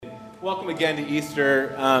Welcome again to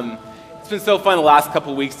Easter. It's been so fun the last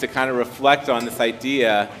couple of weeks to kind of reflect on this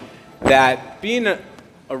idea that being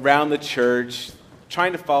around the church,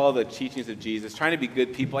 trying to follow the teachings of Jesus, trying to be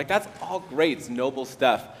good people, like that's all great, it's noble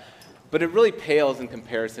stuff. But it really pales in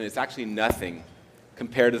comparison. It's actually nothing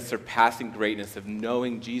compared to the surpassing greatness of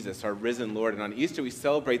knowing Jesus, our risen Lord. And on Easter we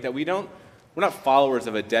celebrate that we're not followers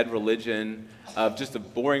of a dead religion, of just a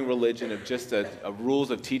boring religion, of just a rules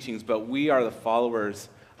of teachings, but we are the followers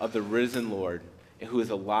of the risen Lord who is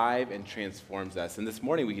alive and transforms us. And this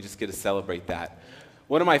morning we just get to celebrate that.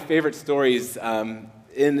 One of my favorite stories of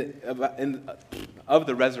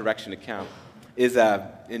the resurrection account is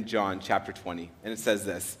in John chapter 20, and it says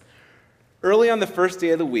this. Early on the first day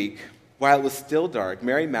of the week, while it was still dark,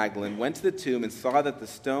 Mary Magdalene went to the tomb and saw that the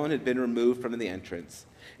stone had been removed from the entrance.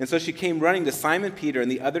 And so she came running to Simon Peter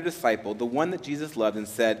and the other disciple, the one that Jesus loved, and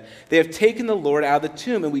said, "They have taken the Lord out of the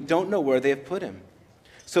tomb, and we don't know where they have put him."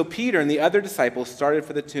 So Peter and the other disciple started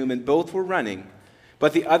for the tomb, and both were running.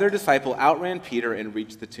 But the other disciple outran Peter and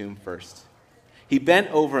reached the tomb first. He bent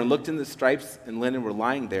over and looked, and the stripes and linen were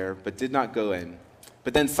lying there, but did not go in.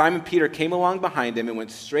 But then Simon Peter came along behind him and went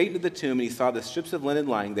straight into the tomb, and he saw the strips of linen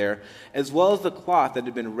lying there, as well as the cloth that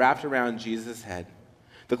had been wrapped around Jesus' head.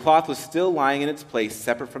 The cloth was still lying in its place,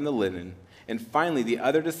 separate from the linen. And finally, the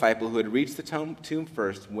other disciple who had reached the tomb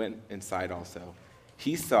first went inside also.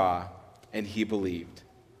 He saw, and he believed.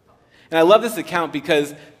 And I love this account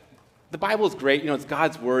because the Bible is great. It's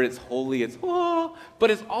God's word. It's holy.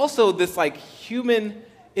 But it's also this human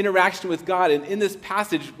interaction with God. And in this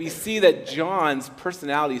passage, we see that John's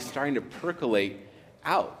personality is starting to percolate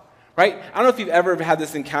out. Right? I don't know if you've ever had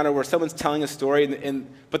this encounter where someone's telling a story,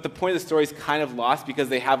 but the point of the story is kind of lost because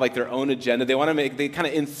they have their own agenda. They kind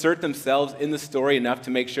of insert themselves in the story enough to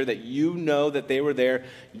make sure that you know that they were there,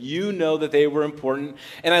 you know that they were important.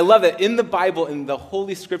 And I love that in the Bible, in the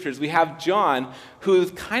Holy Scriptures, we have John who's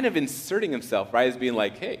kind of inserting himself, right, as being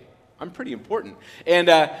like, hey, I'm pretty important. And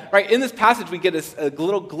in this passage, we get a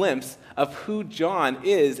little glimpse of who John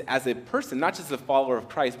is as a person, not just a follower of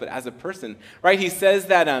Christ, but as a person. Right? He says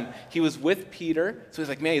that he was with Peter, so he's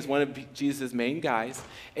like, man, he's one of Jesus' main guys.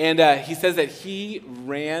 And he says that he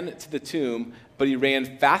ran to the tomb, but he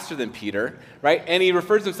ran faster than Peter, right? And he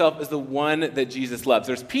refers to himself as the one that Jesus loves.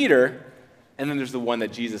 There's Peter, and then there's the one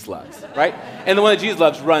that Jesus loves, right? And the one that Jesus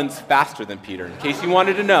loves runs faster than Peter. In case you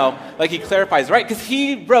wanted to know, he clarifies, right? Because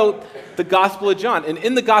he wrote the Gospel of John. And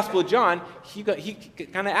in the Gospel of John, he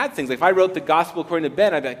kind of adds things. If I wrote the Gospel according to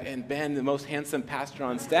Ben, I'd be like, and Ben, the most handsome pastor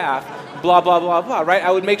on staff, blah, blah, blah, blah, right?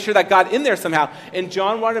 I would make sure that got in there somehow. And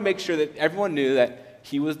John wanted to make sure that everyone knew that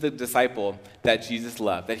he was the disciple that Jesus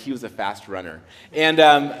loved, that he was a fast runner. And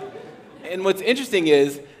what's interesting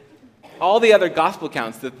is, all the other gospel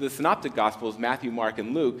accounts, the synoptic gospels, Matthew, Mark,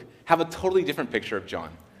 and Luke, have a totally different picture of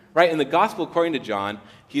John. Right? In the gospel according to John,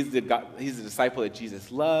 he's the disciple that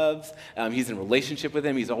Jesus loves. He's in relationship with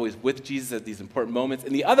him. He's always with Jesus at these important moments.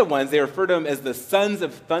 And the other ones, they refer to him as the sons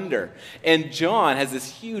of thunder. And John has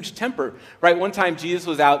this huge temper. Right? One time Jesus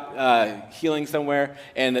was out healing somewhere,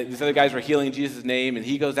 and these other guys were healing in Jesus' name, and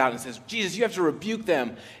he goes out and says, Jesus, you have to rebuke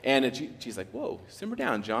them. And Jesus like, whoa, simmer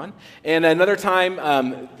down, John. And another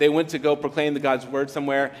time, they went to go proclaim the God's word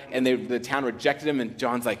somewhere, and the town rejected him, and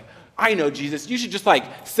John's like, I know, Jesus, you should just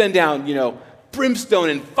send down, brimstone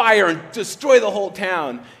and fire and destroy the whole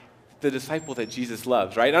town. The disciple that Jesus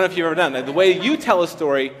loves, right? I don't know if you've ever done that. The way you tell a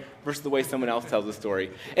story versus the way someone else tells a story.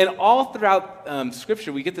 And all throughout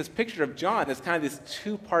Scripture, we get this picture of John as kind of this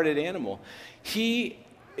two-parted animal. He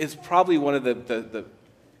is probably one of the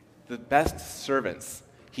best servants.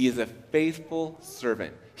 He is a faithful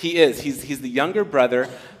servant. He is. He's the younger brother.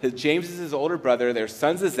 James is his older brother. They're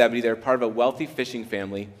sons of Zebedee. They're part of a wealthy fishing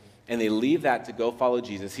family. And they leave that to go follow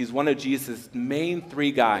Jesus. He's one of Jesus' main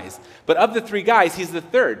three guys. But of the three guys, he's the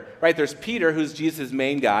third, right? There's Peter, who's Jesus'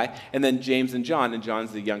 main guy, and then James and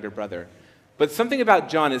John's the younger brother. But something about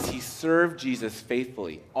John is he served Jesus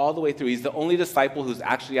faithfully all the way through. He's the only disciple who's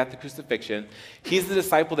actually at the crucifixion. He's the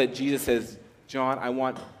disciple that Jesus says, John, I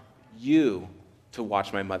want you to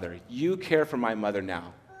watch my mother. You care for my mother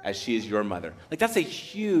now, as she is your mother. That's a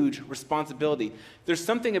huge responsibility. There's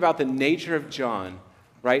something about the nature of John,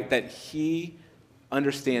 right, that he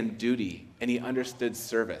understood duty and he understood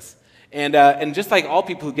service. And just like all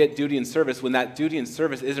people who get duty and service, when that duty and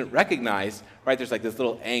service isn't recognized, right, there's this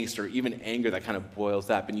little angst or even anger that kind of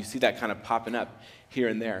boils up, and you see that kind of popping up here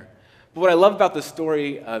and there. But what I love about the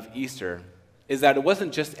story of Easter is that it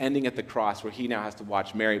wasn't just ending at the cross where he now has to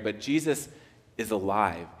watch Mary, but Jesus is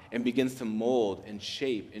alive and begins to mold and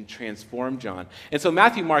shape and transform John. And so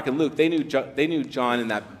Matthew, Mark, and Luke, they knew John in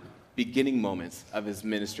that beginning moments of his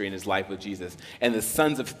ministry and his life with Jesus. And the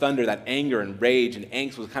sons of thunder, that anger and rage and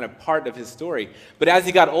angst was kind of part of his story. But as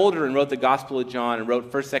he got older and wrote the Gospel of John and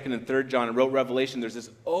wrote 1st, 2nd, and 3rd John and wrote Revelation, there's this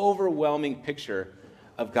overwhelming picture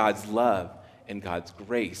of God's love and God's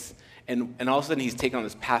grace. And all of a sudden, he's taken on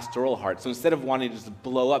this pastoral heart. So instead of wanting to just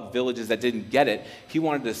blow up villages that didn't get it, he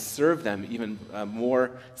wanted to serve them even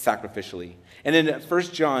more sacrificially. And in 1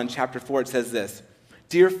 John chapter 4, it says this,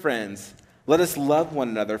 "Dear friends, let us love one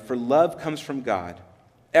another, for love comes from God.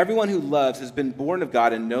 Everyone who loves has been born of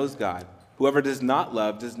God and knows God. Whoever does not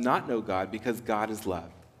love does not know God, because God is love.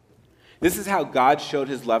 This is how God showed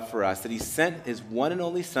his love for us, that he sent his one and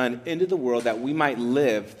only Son into the world that we might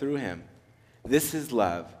live through him. This is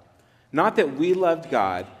love. Not that we loved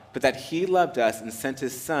God, but that he loved us and sent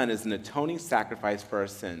his Son as an atoning sacrifice for our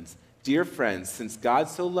sins. Dear friends, since God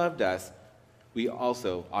so loved us, we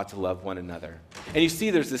also ought to love one another." And you see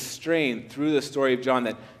there's this strain through the story of John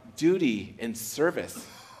that duty and service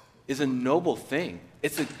is a noble thing.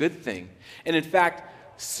 It's a good thing. And in fact,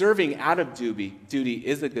 serving out of duty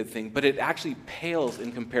is a good thing, but it actually pales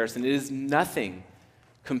in comparison. It is nothing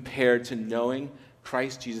compared to knowing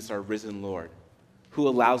Christ Jesus, our risen Lord, who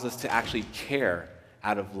allows us to actually care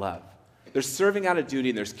out of love. There's serving out of duty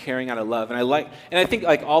and there's caring out of love. And I think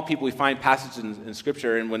like all people, we find passages in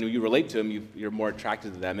Scripture, and when you relate to them, you're more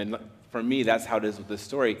attracted to them. And for me, that's how it is with this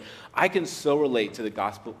story. I can so relate to the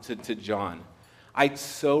gospel, to John. I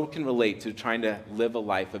so can relate to trying to live a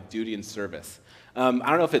life of duty and service. I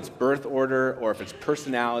don't know if it's birth order or if it's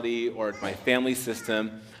personality or it's my family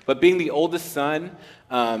system, but being the oldest son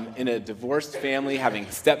in a divorced family, having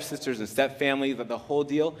stepsisters and stepfamily, the whole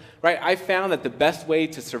deal, right? I found that the best way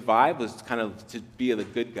to survive was kind of to be the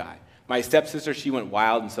good guy. My stepsister, she went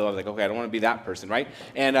wild, and so I was like, okay, I don't want to be that person, right?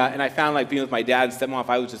 And I found like being with my dad and stepmom, if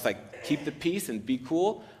I was just like keep the peace and be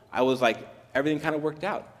cool, I was like, everything kind of worked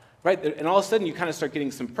out, right? And all of a sudden, you kind of start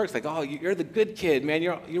getting some perks, like, oh, you're the good kid, man.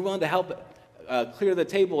 You're willing to help clear the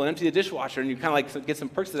table and empty the dishwasher, and you kind of like get some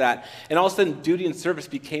perks of that. And all of a sudden, duty and service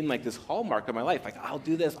became like this hallmark of my life. Like, I'll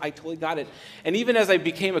do this. I totally got it. And even as I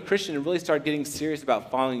became a Christian and really started getting serious about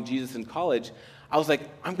following Jesus in college, I was like,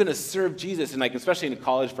 I'm going to serve Jesus. And like, especially in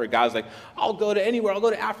college for a guy, I was like, I'll go to anywhere. I'll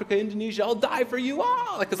go to Africa, Indonesia. I'll die for you.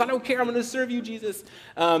 Because I don't care. I'm going to serve you, Jesus.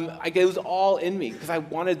 It was all in me because I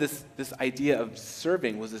wanted this idea of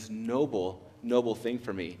serving was this noble thing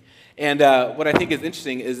for me. And what I think is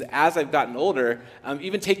interesting is as I've gotten older,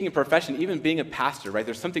 even taking a profession, even being a pastor, right,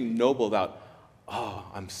 there's something noble about,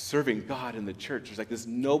 I'm serving God in the church. There's like this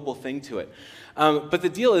noble thing to it. But the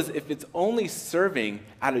deal is, if it's only serving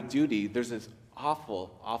out of duty, there's this awful,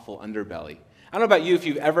 awful underbelly. I don't know about you if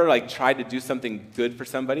you've ever like tried to do something good for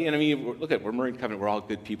somebody. And I mean, we're Marine Covenant. We're all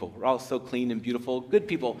good people. We're all so clean and beautiful, good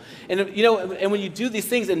people. And and when you do these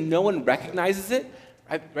things and no one recognizes it,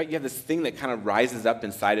 right? You have this thing that kind of rises up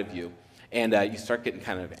inside of you, and you start getting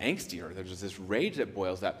kind of angsty, or there's this rage that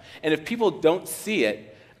boils up. And if people don't see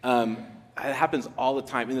it, it happens all the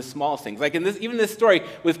time in the smallest things. Like even this story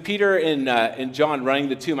with Peter and John running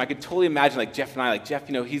the tomb, I could totally imagine like Jeff and I, like Jeff,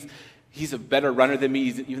 he's a better runner than me,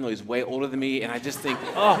 even though he's way older than me, and I just think,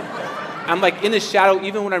 I'm like in the shadow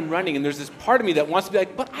even when I'm running, and there's this part of me that wants to be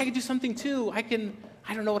like, but I can do something too.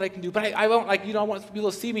 I don't know what I can do, but I won't, I want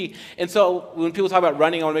people to see me. And so when people talk about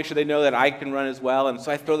running, I want to make sure they know that I can run as well. And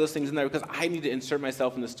so I throw those things in there because I need to insert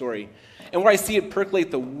myself in the story. And where I see it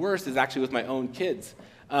percolate the worst is actually with my own kids.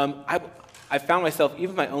 I found myself,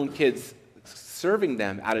 even my own kids, serving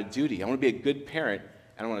them out of duty. I want to be a good parent,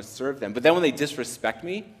 and I want to serve them. But then when they disrespect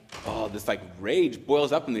me, this like rage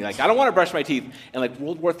boils up in me. Like, I don't want to brush my teeth. And like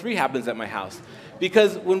World War III happens at my house.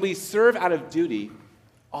 Because when we serve out of duty,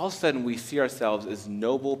 all of a sudden we see ourselves as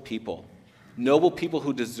noble people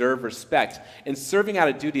who deserve respect. And serving out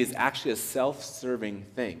of duty is actually a self-serving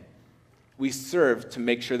thing. We serve to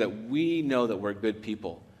make sure that we know that we're good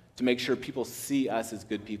people, to make sure people see us as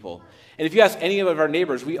good people. And if you ask any of our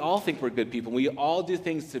neighbors, we all think we're good people. We all do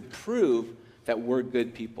things to prove that we're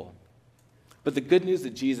good people. But the good news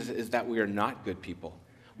of Jesus is that we are not good people.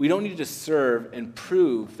 We don't need to serve and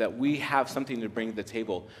prove that we have something to bring to the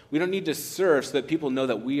table. We don't need to serve so that people know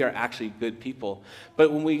that we are actually good people.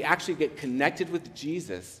 But when we actually get connected with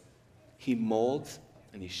Jesus, he molds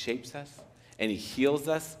and he shapes us and he heals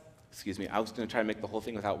us. Excuse me, I was going to try to make the whole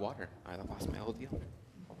thing without water. I lost my whole deal.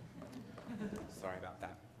 Sorry about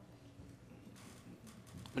that.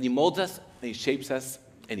 But he molds us and he shapes us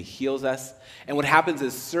and he heals us. And what happens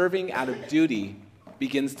is serving out of duty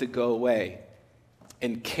begins to go away.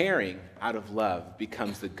 And caring out of love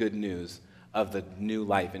becomes the good news of the new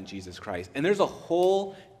life in Jesus Christ. And there's a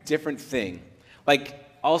whole different thing.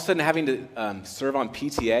 Like, all of a sudden having to serve on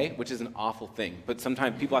PTA, which is an awful thing, but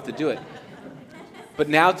sometimes people have to do it. But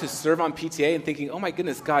now to serve on PTA and thinking, oh my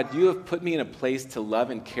goodness, God, you have put me in a place to love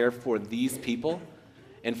and care for these people,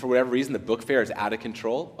 and for whatever reason the book fair is out of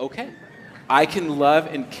control, okay. I can love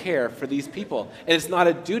and care for these people. And it's not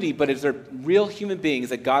a duty, but it's real human beings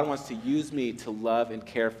that God wants to use me to love and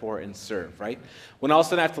care for and serve, right? When all of a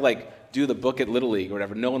sudden I have to do the book at Little League or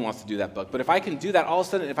whatever, no one wants to do that book. But if I can do that, all of a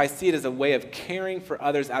sudden, if I see it as a way of caring for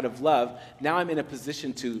others out of love, now I'm in a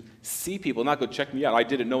position to see people, not go check me out. I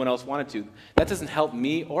did it, no one else wanted to. That doesn't help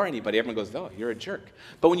me or anybody. Everyone goes, oh, you're a jerk.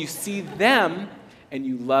 But when you see them and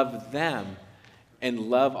you love them, and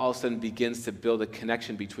love all of a sudden begins to build a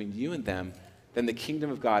connection between you and them, then the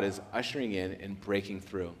kingdom of God is ushering in and breaking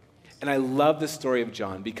through. And I love the story of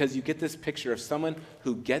John because you get this picture of someone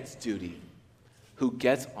who gets duty, who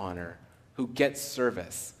gets honor, who gets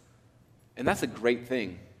service. And that's a great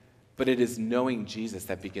thing. But it is knowing Jesus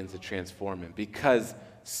that begins to transform him, because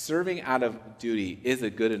serving out of duty is a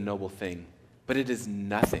good and noble thing, but it is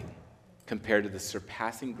nothing compared to the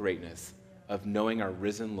surpassing greatness of knowing our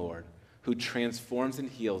risen Lord, who transforms and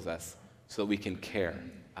heals us so that we can care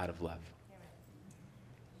out of love.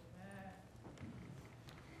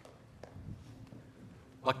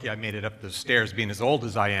 Lucky I made it up the stairs being as old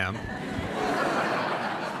as I am.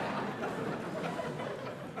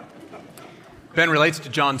 Ben relates to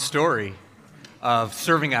John's story of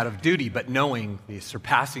serving out of duty, but knowing the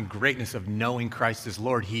surpassing greatness of knowing Christ as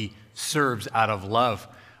Lord, he serves out of love.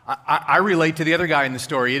 I relate to the other guy in the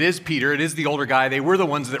story. It is Peter. It is the older guy. They were the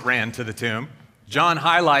ones that ran to the tomb. John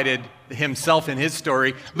highlighted himself in his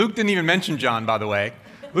story. Luke didn't even mention John, by the way.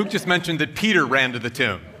 Luke just mentioned that Peter ran to the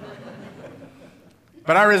tomb.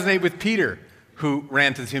 But I resonate with Peter, who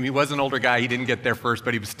ran to the tomb. He was an older guy. He didn't get there first,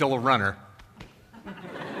 but he was still a runner.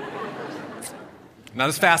 Not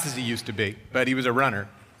as fast as he used to be, but he was a runner.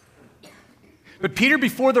 But Peter,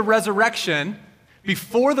 before the resurrection,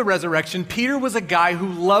 Peter was a guy who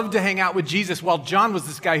loved to hang out with Jesus, while John was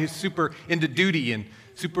this guy who's super into duty and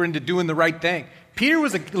super into doing the right thing. Peter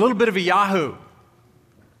was a little bit of a yahoo.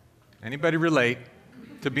 Anybody relate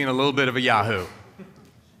to being a little bit of a yahoo?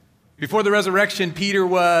 Before the resurrection, Peter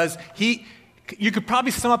was, you could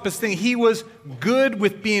probably sum up his thing. He was good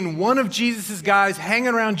with being one of Jesus' guys, hanging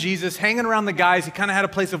around Jesus, hanging around the guys. He kind of had a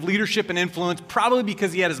place of leadership and influence, probably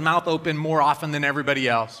because he had his mouth open more often than everybody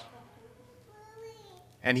else.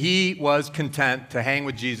 And he was content to hang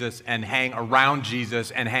with Jesus and hang around Jesus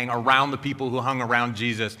and hang around the people who hung around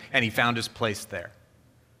Jesus, and he found his place there.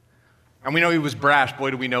 And we know he was brash. Boy,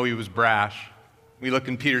 do we know he was brash. We look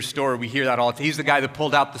in Peter's story, we hear that all the time. He's the guy that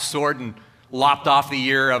pulled out the sword and lopped off the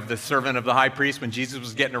ear of the servant of the high priest when Jesus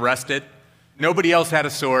was getting arrested. Nobody else had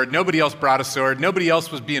a sword. Nobody else brought a sword. Nobody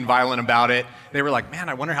else was being violent about it. They were like, man,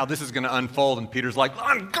 I wonder how this is going to unfold. And Peter's like,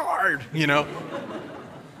 on guard, you know.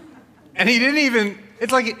 And he didn't even,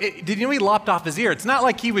 it's like, did you know he lopped off his ear? It's not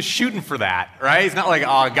like he was shooting for that, right? It's not like,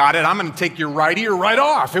 oh, got it, I'm going to take your right ear right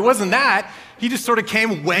off. It wasn't that. He just sort of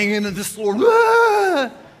came wanging into the sword.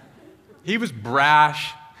 Ah! He was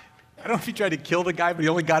brash. I don't know if he tried to kill the guy, but he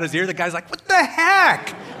only got his ear. The guy's like, what the heck?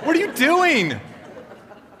 What are you doing?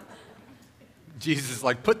 Jesus is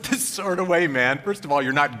like, put this sword away, man. First of all,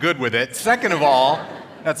 you're not good with it. Second of all,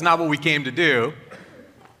 that's not what we came to do.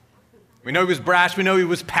 We know he was brash. We know he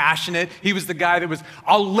was passionate. He was the guy that was,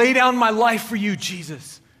 I'll lay down my life for you,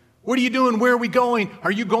 Jesus. What are you doing? Where are we going?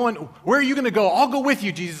 Are you going? Where are you going to go? I'll go with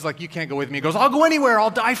you. Jesus is like, you can't go with me. He goes, I'll go anywhere.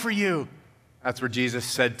 I'll die for you. That's where Jesus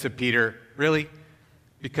said to Peter, really?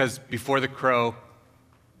 Because before the crow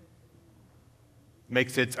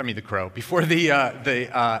before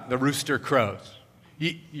the rooster crows,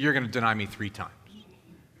 you're going to deny me 3 times.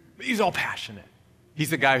 But he's all passionate.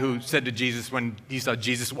 He's the guy who said to Jesus when he saw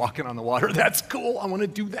Jesus walking on the water, that's cool, I want to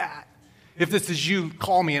do that. If this is you,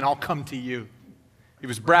 call me and I'll come to you. He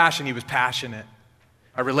was brash and he was passionate.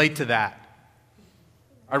 I relate to that.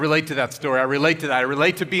 I relate to that story. I relate to that. I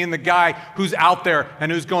relate to being the guy who's out there and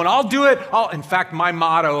who's going, I'll do it. In fact, my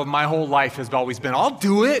motto of my whole life has always been, I'll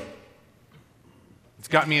do it. It's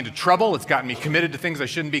gotten me into trouble. It's gotten me committed to things I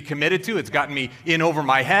shouldn't be committed to. It's gotten me in over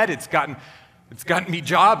my head. It's gotten me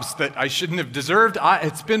jobs that I shouldn't have deserved.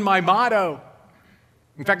 It's been my motto.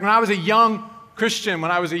 In fact, when I was a young Christian, when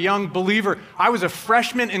I was a young believer, I was a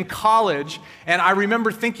freshman in college, and I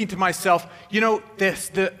remember thinking to myself, you know,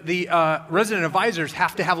 the resident advisors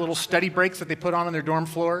have to have little study breaks that they put on their dorm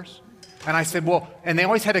floors. And I said, well, and they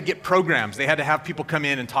always had to get programs. They had to have people come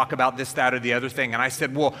in and talk about this, that, or the other thing. And I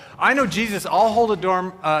said, well, I know Jesus. I'll hold a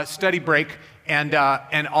dorm study break, and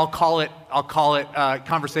I'll call it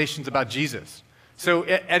Conversations about Jesus. So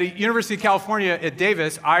at the University of California at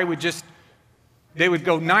Davis, I would just they would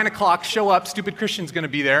go 9 o'clock, show up, stupid Christian's going to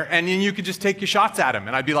be there, and then you could just take your shots at him.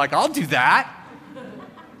 And I'd be like, I'll do that.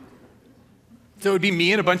 So it would be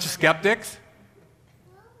me and a bunch of skeptics.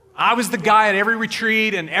 I was the guy at every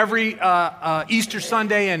retreat and every Easter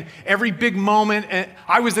Sunday and every big moment. And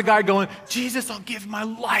I was the guy going, Jesus, I'll give my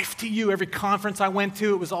life to you. Every conference I went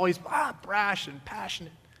to, it was always brash and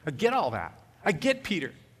passionate. I get all that. I get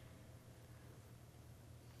Peter.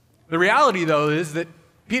 The reality, though, is that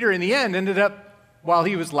Peter, in the end, ended up, while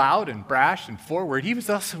he was loud and brash and forward, he was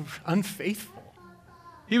also unfaithful.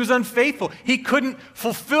 He was unfaithful. He couldn't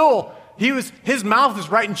fulfill. His mouth was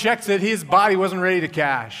writing checks that his body wasn't ready to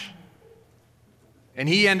cash. And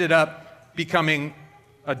he ended up becoming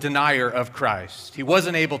a denier of Christ. He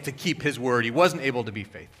wasn't able to keep his word. He wasn't able to be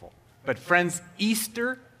faithful. But friends,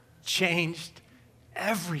 Easter changed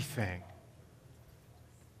everything.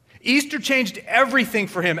 Easter changed everything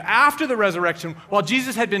for him. After the resurrection, while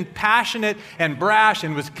Jesus had been passionate and brash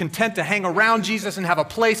and was content to hang around Jesus and have a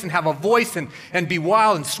place and have a voice and be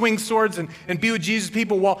wild and swing swords and be with Jesus'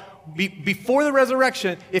 people, before the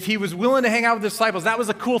resurrection, if he was willing to hang out with the disciples, that was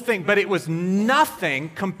a cool thing, but it was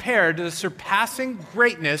nothing compared to the surpassing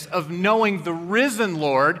greatness of knowing the risen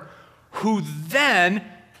Lord who then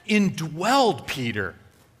indwelled Peter.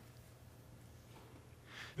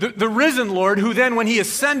 The risen Lord, who then, when he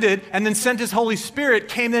ascended and then sent his Holy Spirit,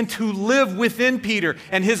 came then to live within Peter.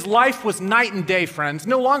 And his life was night and day, friends.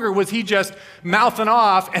 No longer was he just mouthing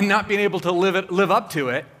off and not being able to live up to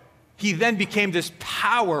it. He then became this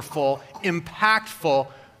powerful, impactful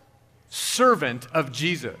servant of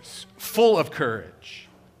Jesus, full of courage.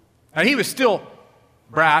 And he was still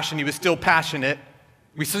brash and he was still passionate.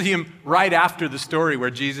 We see him right after the story where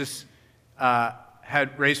Jesus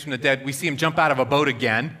had raised from the dead. We see him jump out of a boat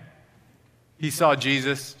again. He saw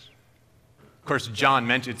Jesus. Of course, John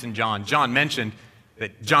mentioned, it's in John. John mentioned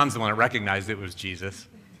that John's the one that recognized it was Jesus.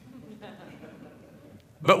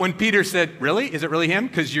 But when Peter said, really? Is it really him?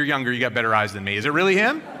 Because you're younger, you got better eyes than me. Is it really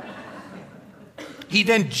him? He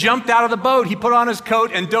then jumped out of the boat. He put on his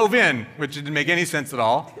coat and dove in, which didn't make any sense at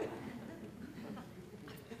all.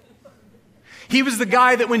 He was the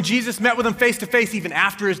guy that when Jesus met with him face to face, even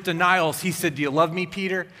after his denials, he said, do you love me,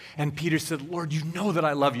 Peter? And Peter said, Lord, you know that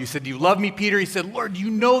I love you. He said, do you love me, Peter? He said, Lord, you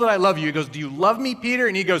know that I love you. He goes, do you love me, Peter?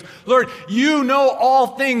 And he goes, Lord, you know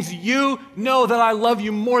all things. You know that I love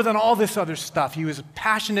you more than all this other stuff. He was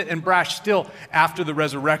passionate and brash still after the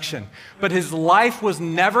resurrection. But his life was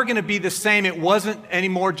never going to be the same. It wasn't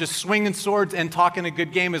anymore just swinging swords and talking a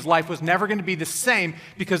good game. His life was never going to be the same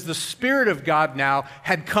because the Spirit of God now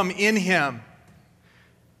had come in him.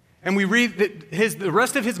 And we read that the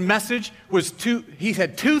rest of his message was he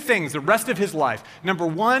had two things the rest of his life. Number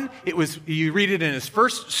one, you read it in his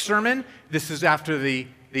first sermon. This is after the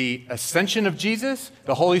ascension of Jesus.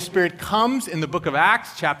 The Holy Spirit comes in the book of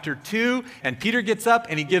Acts, chapter 2, and Peter gets up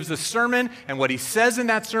and he gives a sermon. And what he says in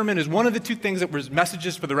that sermon is one of the two things that was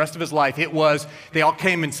messages for the rest of his life. It was, they all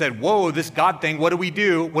came and said, whoa, this God thing, what do we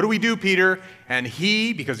do? What do we do, Peter? And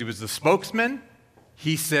he, because he was the spokesman,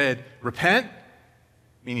 he said, repent.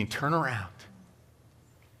 Meaning turn around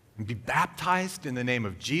and be baptized in the name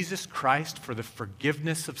of Jesus Christ for the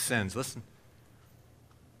forgiveness of sins. Listen.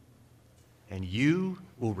 And you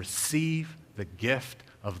will receive the gift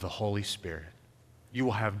of the Holy Spirit. You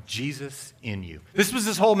will have Jesus in you. This was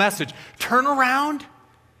his whole message. Turn around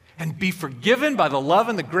and be forgiven by the love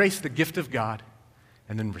and the grace, the gift of God,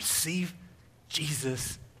 and then receive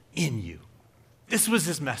Jesus in you. This was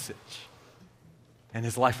his message. And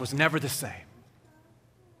his life was never the same.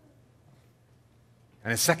 And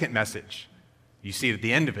his second message, you see it at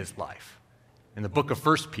the end of his life. In the book of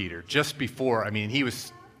 1 Peter, just before, he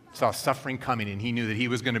saw suffering coming and he knew that he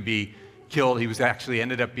was going to be killed. He was actually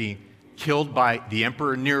ended up being killed by the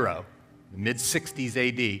Emperor Nero, mid-60s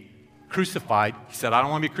AD, crucified. He said, I don't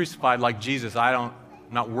want to be crucified like Jesus. I'm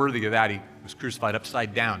not worthy of that. He was crucified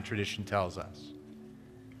upside down, tradition tells us.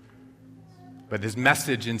 But his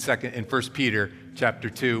message in 1 Peter chapter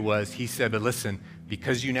 2 was, he said, but listen,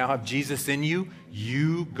 because you now have Jesus in you,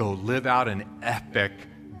 you go live out an epic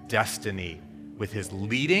destiny with his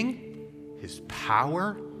leading, his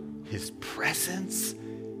power, his presence,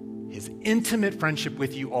 his intimate friendship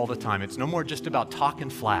with you all the time. It's no more just about talk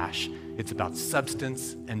and flash. It's about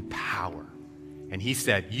substance and power. And he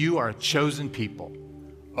said, you are a chosen people,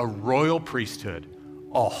 a royal priesthood,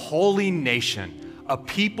 a holy nation, a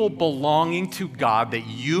people belonging to God, that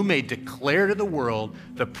you may declare to the world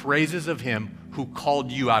the praises of him who called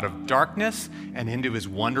you out of darkness and into his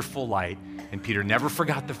wonderful light. And Peter never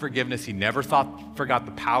forgot the forgiveness. He never forgot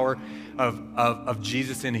the power of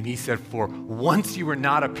Jesus in him. He said, for once you were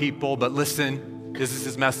not a people, but listen, this is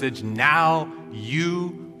his message, now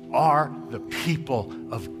You are the people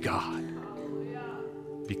of God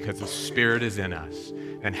because the Spirit is in us.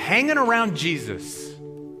 And hanging around Jesus,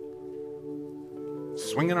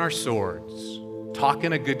 swinging our swords,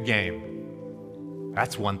 talking a good game,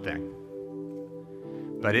 that's one thing.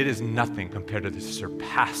 But it is nothing compared to the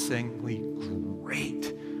surpassingly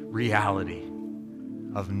great reality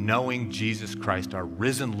of knowing Jesus Christ, our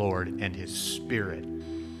risen Lord, and His Spirit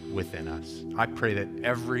within us. I pray that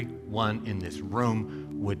everyone in this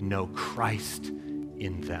room would know Christ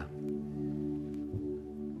in them.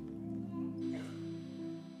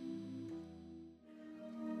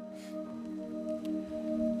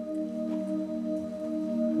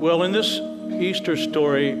 Well, in this Easter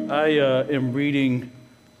story, I am reading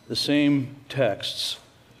the same texts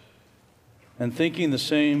and thinking the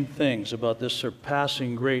same things about this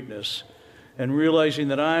surpassing greatness and realizing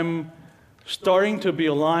that I'm starting to be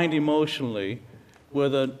aligned emotionally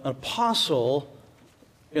with an apostle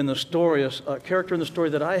in the story, a character in the story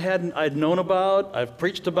that I'd known about, I've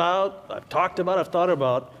preached about, I've talked about, I've thought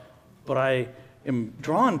about, but I am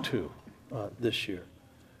drawn to this year.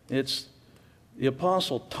 It's the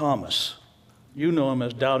apostle Thomas. You know him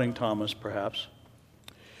as Doubting Thomas, perhaps.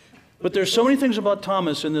 But there's so many things about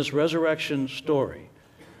Thomas in this resurrection story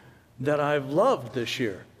that I've loved this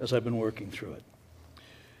year as I've been working through it.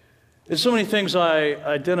 There's so many things I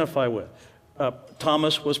identify with.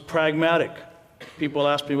 Thomas was pragmatic. People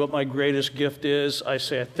ask me what my greatest gift is. I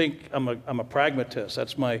say, I think I'm a pragmatist.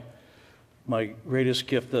 That's my greatest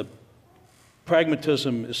gift. The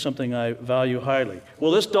pragmatism is something I value highly.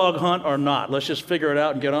 Will this dog hunt or not? Let's just figure it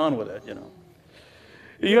out and get on with it, you know.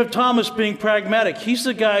 You have Thomas being pragmatic. He's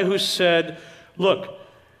the guy who said, look,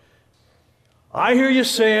 I hear you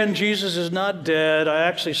saying Jesus is not dead. I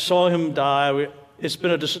actually saw him die. It's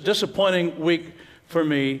been a disappointing week for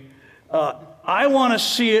me. I want to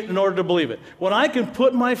see it in order to believe it. When I can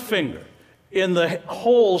put my finger in the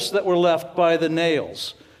holes that were left by the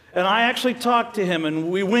nails, and I actually talk to him,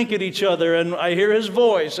 and we wink at each other, and I hear his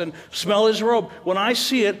voice and smell his robe. When I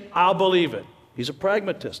see it, I'll believe it. He's a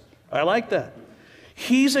pragmatist. I like that.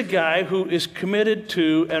 He's a guy who is committed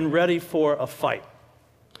to and ready for a fight.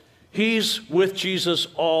 He's with Jesus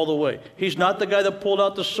all the way. He's not the guy that pulled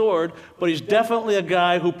out the sword, but he's definitely a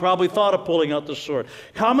guy who probably thought of pulling out the sword.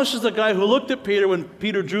 Thomas is the guy who looked at Peter when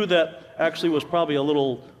Peter drew that, actually was probably a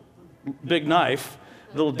little big knife,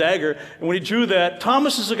 a little dagger. And when he drew that,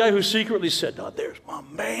 Thomas is the guy who secretly said, "Oh, there's my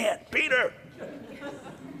man, Peter.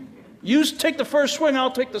 You take the first swing, I'll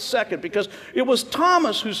take the second." Because it was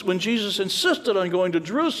Thomas who, when Jesus insisted on going to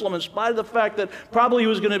Jerusalem, in spite of the fact that probably he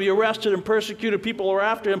was going to be arrested and persecuted, people were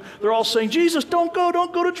after him, they're all saying, Jesus, don't go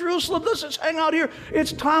to Jerusalem, let's just hang out here.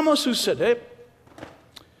 It's Thomas who said, hey,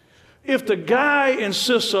 if the guy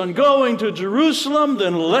insists on going to Jerusalem,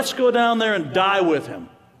 then let's go down there and die with him.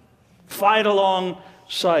 Fight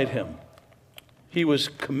alongside him. He was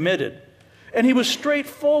committed. And he was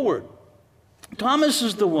straightforward. Thomas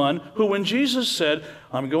is the one who, when Jesus said,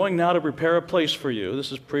 I'm going now to prepare a place for you,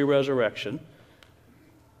 this is pre-resurrection,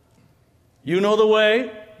 you know the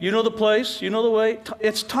way, you know the place, you know the way.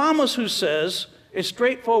 It's Thomas who says, in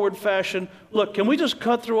straightforward fashion, look, can we just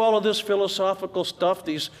cut through all of this philosophical stuff,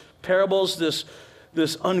 these parables, this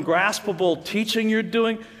ungraspable teaching you're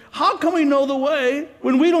doing? How can we know the way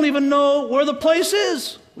when we don't even know where the place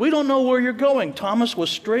is? We don't know where you're going. Thomas was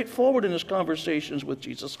straightforward in his conversations with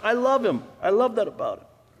Jesus. I love him. I love that about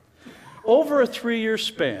him. Over a 3-year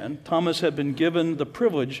span, Thomas had been given the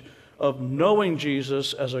privilege of knowing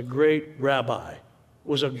Jesus as a great rabbi. It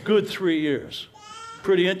was a good 3 years.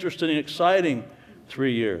 Pretty interesting and exciting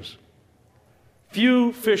 3 years.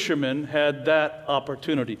 Few fishermen had that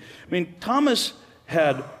opportunity. I mean, Thomas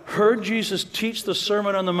had heard Jesus teach the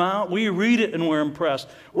Sermon on the Mount. We read it and we're impressed.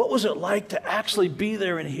 What was it like to actually be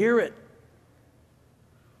there and hear it?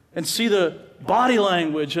 And see the body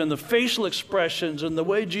language and the facial expressions and the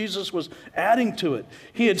way Jesus was adding to it.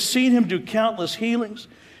 He had seen him do countless healings.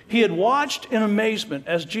 He had watched in amazement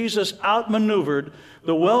as Jesus outmaneuvered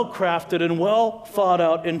the well-crafted and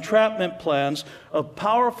well-thought-out entrapment plans of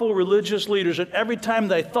powerful religious leaders. And every time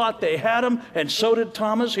they thought they had him, and so did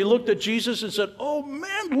Thomas, he looked at Jesus and said, oh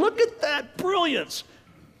man, look at that brilliance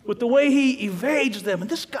with the way he evades them. And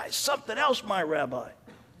this guy's something else, my rabbi.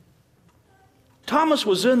 Thomas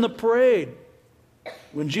was in the parade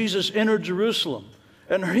when Jesus entered Jerusalem,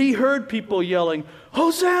 and he heard people yelling,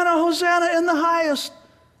 Hosanna, Hosanna in the highest.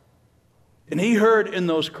 And he heard in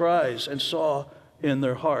those cries and saw in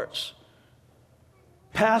their hearts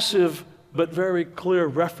passive but very clear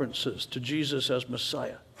references to Jesus as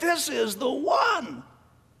Messiah. This is the one,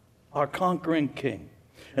 our conquering king.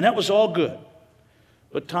 And that was all good.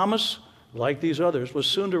 But Thomas like these others, was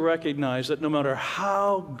soon to recognize that no matter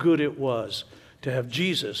how good it was to have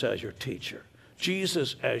Jesus as your teacher,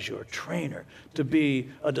 Jesus as your trainer, to be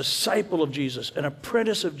a disciple of Jesus, an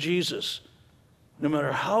apprentice of Jesus, no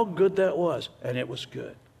matter how good that was, and it was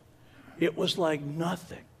good, it was like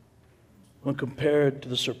nothing when compared to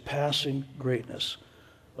the surpassing greatness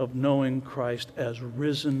of knowing Christ as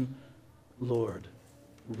risen Lord,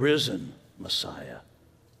 risen Messiah,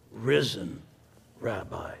 risen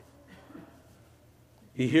Rabbi.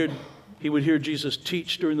 He would hear Jesus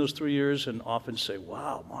teach during those 3 years and often say,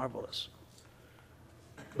 wow, marvelous.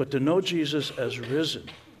 But to know Jesus as risen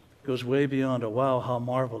goes way beyond a wow, how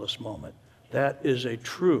marvelous moment. That is a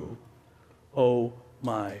true, oh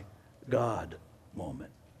my God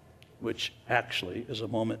moment, which actually is a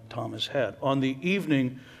moment Thomas had. On the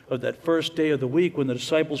evening of that first day of the week, when the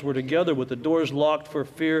disciples were together with the doors locked for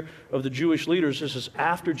fear of the Jewish leaders, this is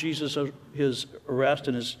after Jesus' his arrest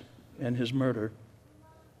and his murder,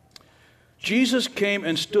 Jesus came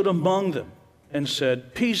and stood among them and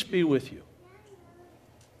said, "Peace be with you."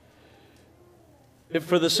 If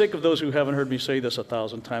for the sake of those who haven't heard me say this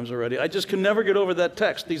 1,000 times already, I just can never get over that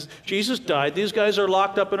text. Jesus died. These guys are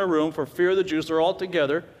locked up in a room for fear of the Jews. They're all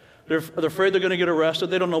together. They're afraid they're going to get arrested.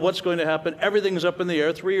 They don't know what's going to happen. Everything's up in the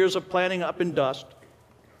air. 3 years of planning up in dust.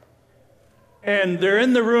 And they're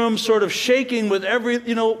in the room sort of shaking with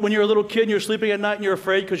when you're a little kid and you're sleeping at night and you're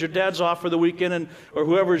afraid because your dad's off for the weekend or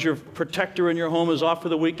whoever's your protector in your home is off for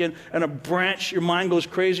the weekend, and a branch, your mind goes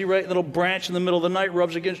crazy, right? A little branch in the middle of the night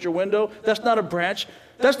rubs against your window. That's not a branch.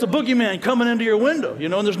 That's the boogeyman coming into your window,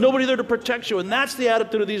 and there's nobody there to protect you. And that's the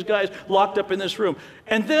attitude of these guys locked up in this room.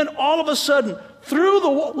 And then all of a sudden, through the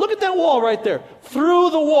wall, look at that wall right there.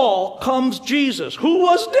 Through the wall comes Jesus, who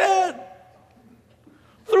was dead.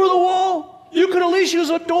 Through the wall. You could at least use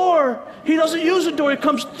a door. He doesn't use a door. He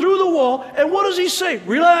comes through the wall. And what does he say?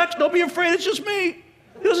 Relax. Don't be afraid. It's just me.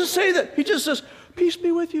 He doesn't say that. He just says, peace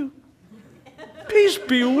be with you. Peace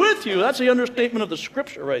be with you. That's the understatement of the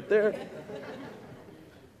scripture right there.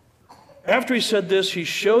 After he said this, he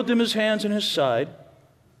showed them his hands and his side.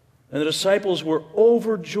 And the disciples were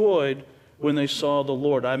overjoyed when they saw the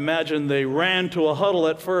Lord. I imagine they ran to a huddle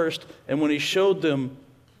at first. And when he showed them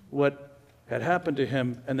what had happened to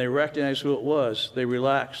him and they recognized who it was, they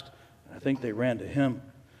relaxed. I think they ran to him.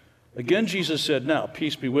 Again, Jesus said, "Now,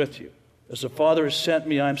 peace be with you. As the Father has sent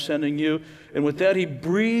me, I'm sending you." And with that, he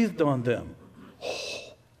breathed on them.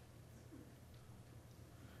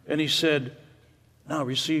 And he said, "Now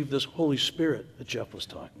receive this Holy Spirit that Jeff was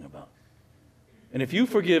talking about. And if you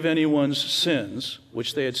forgive anyone's sins,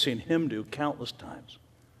 which they had seen him do countless times,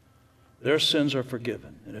 their sins are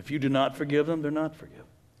forgiven. And if you do not forgive them, they're not forgiven."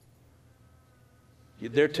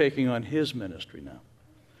 They're taking on his ministry now.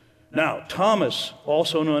 Now, Thomas,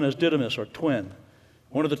 also known as Didymus or twin,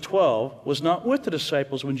 one of the 12, was not with the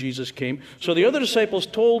disciples when Jesus came. So the other disciples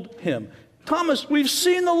told him, "Thomas, we've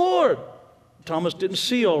seen the Lord." Thomas didn't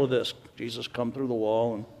see all of this. Jesus come through the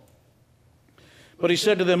wall. But he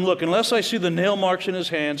said to them, "Look, unless I see the nail marks in his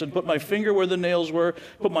hands and put my finger where the nails were,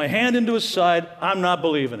 put my hand into his side, I'm not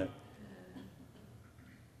believing it."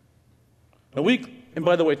 And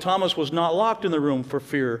by the way, Thomas was not locked in the room for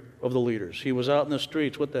fear of the leaders. He was out in the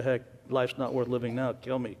streets. What the heck? Life's not worth living now.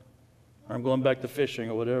 Kill me. Or I'm going back to fishing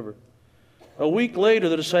or whatever. A week later,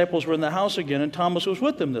 the disciples were in the house again, and Thomas was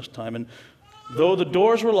with them this time. And though the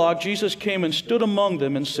doors were locked, Jesus came and stood among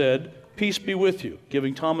them and said, "Peace be with you,"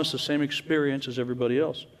 giving Thomas the same experience as everybody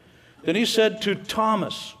else. Then he said to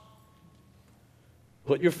Thomas,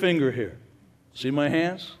 "Put your finger here. See my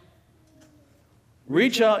hands?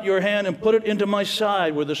 Reach out your hand and put it into my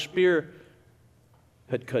side where the spear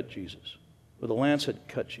had cut Jesus, where the lance had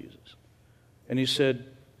cut Jesus." And he said,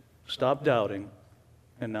 "Stop doubting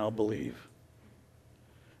and now believe."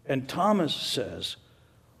 And Thomas says,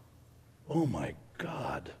 "Oh my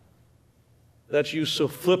God." That's used so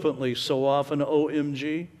flippantly so often,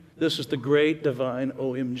 OMG. This is the great divine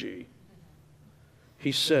OMG.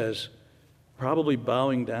 He says, probably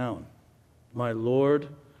bowing down, "My Lord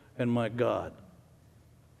and my God."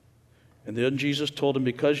 And then Jesus told him,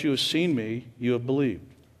 "Because you have seen me, you have believed.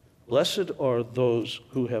 Blessed are those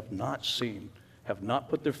who have not seen, have not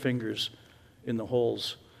put their fingers in the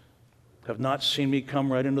holes, have not seen me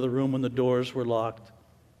come right into the room when the doors were locked,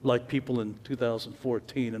 like people in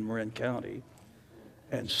 2014 in Marin County,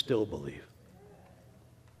 and still believe."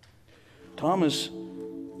 Thomas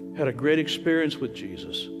had a great experience with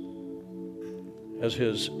Jesus as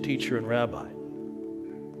his teacher and rabbi,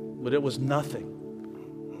 but it was nothing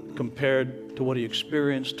compared to what he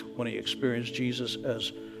experienced when he experienced Jesus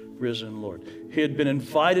as risen Lord. He had been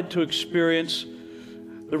invited to experience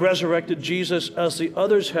the resurrected Jesus as the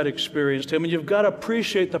others had experienced him. And you've got to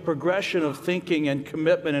appreciate the progression of thinking and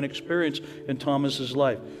commitment and experience in Thomas's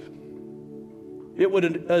life. It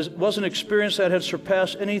was an experience that had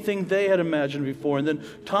surpassed anything they had imagined before. And then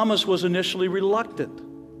Thomas was initially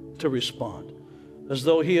reluctant to respond, as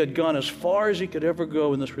though he had gone as far as he could ever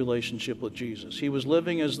go in this relationship with Jesus. He was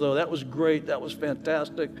living as though that was great, that was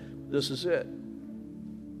fantastic, this is it.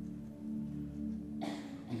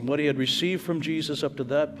 And what he had received from Jesus up to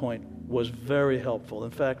that point was very helpful.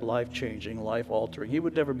 In fact, life-changing, life-altering. He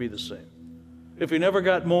would never be the same. If he never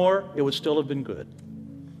got more, it would still have been good.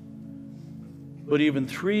 But even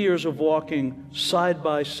 3 years of walking side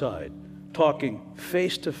by side, talking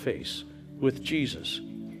face to face with Jesus,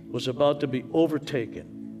 was about to be overtaken,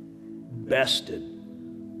 bested,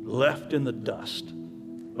 left in the dust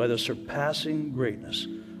by the surpassing greatness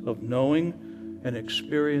of knowing and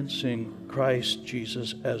experiencing Christ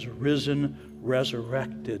Jesus as risen,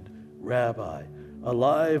 resurrected Rabbi,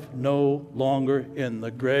 alive no longer in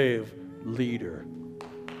the grave, leader,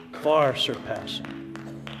 far surpassing.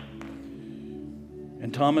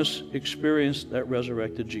 And Thomas experienced that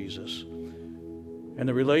resurrected Jesus. And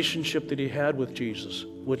the relationship that he had with Jesus,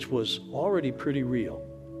 which was already pretty real,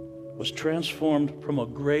 was transformed from a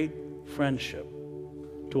great friendship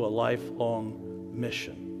to a lifelong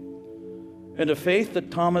mission. And a faith that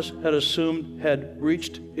Thomas had assumed had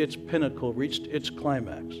reached its pinnacle, reached its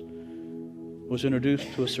climax, was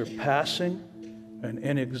introduced to a surpassing and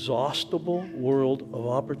inexhaustible world of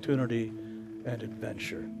opportunity and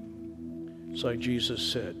adventure. It's like Jesus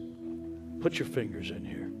said, put your fingers in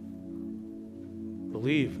here.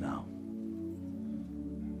 Believe now.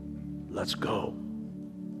 Let's go.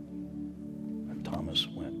 And Thomas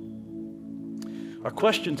went. Our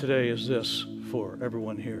question today is this for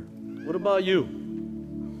everyone here. What about you?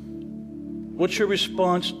 What's your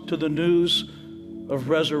response to the news of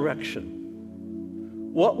resurrection?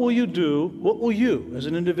 What will you do, what will you as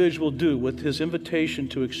an individual do with his invitation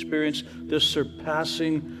to experience this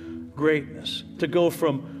surpassing greatness?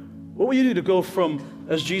 What will you do to go from,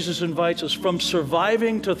 as Jesus invites us, from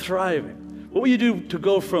surviving to thriving? What will you do to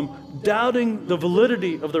go from doubting the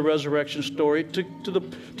validity of the resurrection story to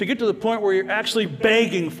get to the point where you're actually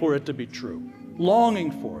begging for it to be true,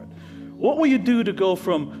 longing for it? What will you do to go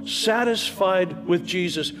from satisfied with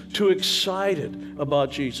Jesus to excited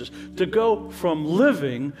about Jesus, to go from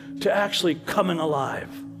living to actually coming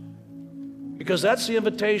alive? Because that's the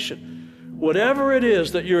invitation. Whatever it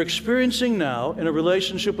is that you're experiencing now in a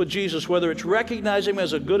relationship with Jesus, whether it's recognizing him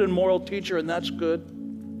as a good and moral teacher, and that's good,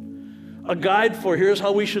 a guide for here's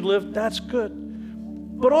how we should live, that's good.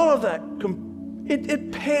 But all of that,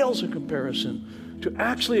 it pales in comparison to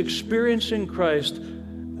actually experiencing Christ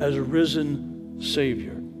as a risen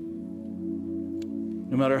Savior.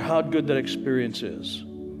 No matter how good that experience is,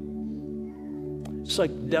 it's like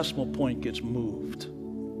the decimal point gets moved.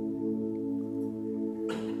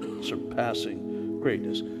 Surpassing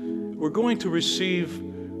greatness. We're going to receive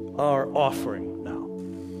our offering now.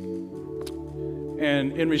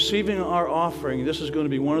 And in receiving our offering, this is going to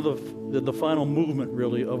be one of the final movement,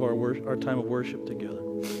 really, of our time of worship together.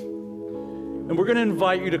 And we're going to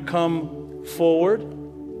invite you to come forward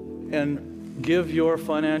and give your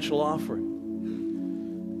financial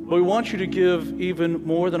offering. But we want you to give even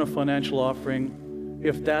more than a financial offering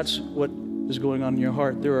if that's what is going on in your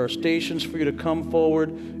heart. There are stations for you to come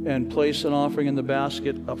forward and place an offering in the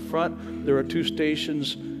basket up front. There are 2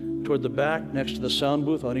 stations toward the back next to the sound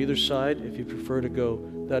booth on either side if you prefer to go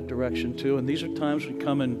that direction too. And these are times we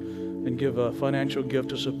come and give a financial gift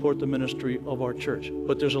to support the ministry of our church.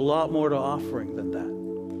 But there's a lot more to offering than that.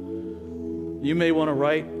 You may want to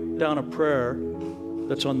write down a prayer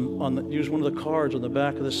that's use one of the cards on the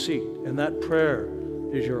back of the seat, and that prayer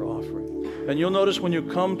is your offering. And you'll notice when you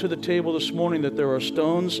come to the table this morning that there are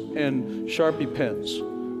stones and Sharpie pens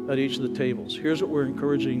at each of the tables. Here's what we're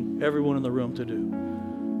encouraging everyone in the room to do.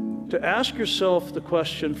 To ask yourself the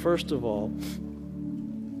question, first of all,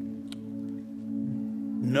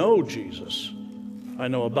 know Jesus. I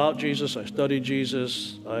know about Jesus, I study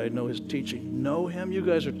Jesus, I know his teaching. Know him? You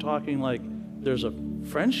guys are talking like there's a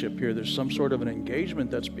friendship here. There's some sort of an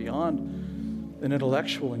engagement that's beyond an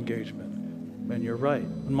intellectual engagement. And you're right.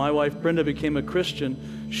 When my wife Brenda became a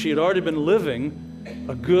Christian, she had already been living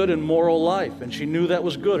a good and moral life, and she knew that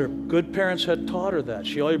was good. Her good parents had taught her that.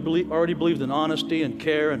 She already believed in honesty and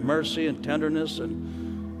care and mercy and tenderness,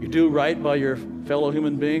 and you do right by your fellow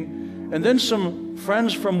human being. And then some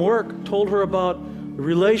friends from work told her about the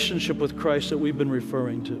relationship with Christ that we've been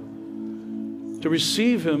referring to. to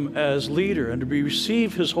receive him as leader and to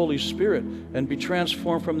receive his Holy Spirit and be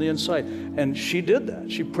transformed from the inside. And she did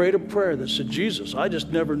that. She prayed a prayer that said, Jesus, I just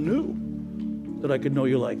never knew that I could know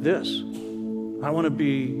you like this. I want to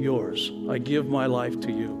be yours. I give my life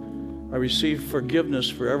to you. I receive forgiveness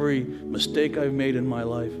for every mistake I've made in my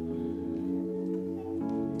life.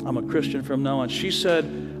 I'm a Christian from now on. She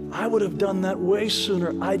said, I would have done that way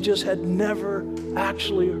sooner. I just had never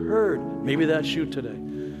actually heard. Maybe that's you today.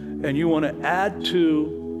 And you want to add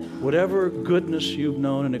to whatever goodness you've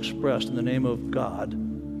known and expressed in the name of God,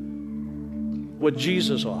 what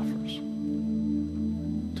Jesus offers,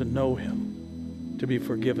 to know him, to be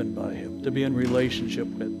forgiven by him, to be in relationship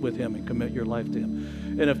with him and commit your life to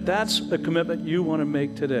him. And if that's a commitment you want to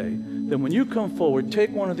make today, then when you come forward,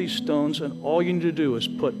 take one of these stones, and all you need to do is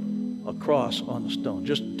put a cross on the stone.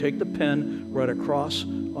 Just take the pen, write a cross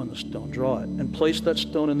on the stone, draw it, and place that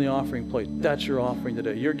stone in the offering plate. That's your offering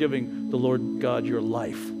today. You're giving the Lord God your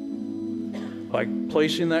life. By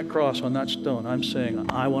placing that cross on that stone, I'm saying,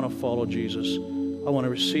 I want to follow Jesus. I want to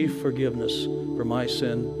receive forgiveness for my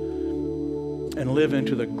sin and live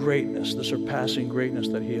into the greatness, the surpassing greatness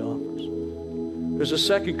that he offers. There's a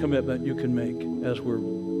second commitment you can make as we're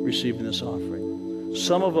receiving this offering.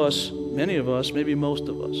 Some of us, many of us, maybe most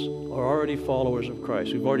of us, are already followers of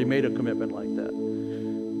Christ. We've already made a commitment like that.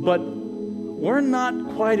 But we're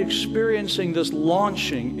not quite experiencing this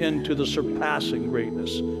launching into the surpassing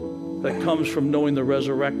greatness that comes from knowing the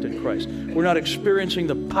resurrected Christ. We're not experiencing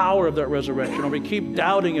the power of that resurrection, or we keep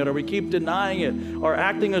doubting it, or we keep denying it, or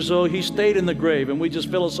acting as though he stayed in the grave and we just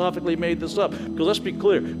philosophically made this up. Because let's be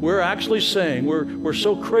clear, we're actually saying, we're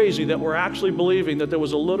so crazy that we're actually believing that there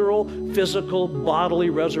was a literal, physical, bodily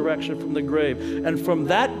resurrection from the grave. And from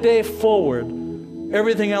that day forward,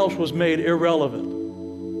 everything else was made irrelevant.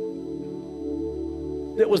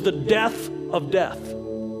 It was the death of death.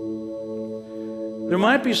 There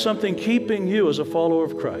might be something keeping you as a follower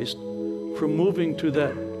of Christ from moving to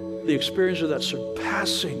the experience of that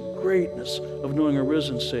surpassing greatness of knowing a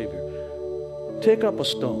risen Savior. Take up a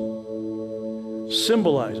stone,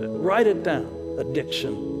 symbolize it, write it down.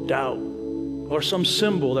 Addiction, doubt, or some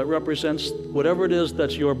symbol that represents whatever it is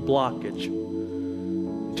that's your blockage.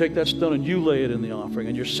 Take that stone and you lay it in the offering.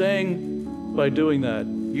 And you're saying by doing that,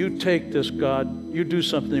 you take this, God, you do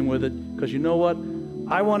something with it, because you know what?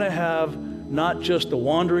 I want to have not just the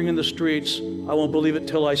wandering in the streets, I won't believe it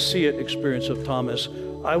till I see it experience of Thomas.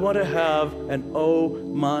 I want to have an oh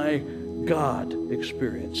my God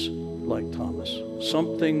experience like Thomas.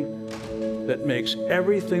 Something that makes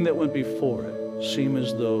everything that went before it seem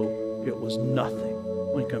as though it was nothing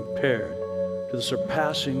when compared to the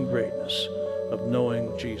surpassing greatness of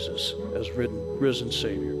knowing Jesus as risen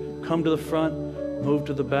Savior. Come to the front, move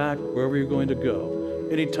to the back, wherever you're going to go,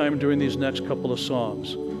 anytime during these next couple of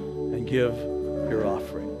songs, and give your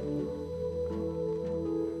offering.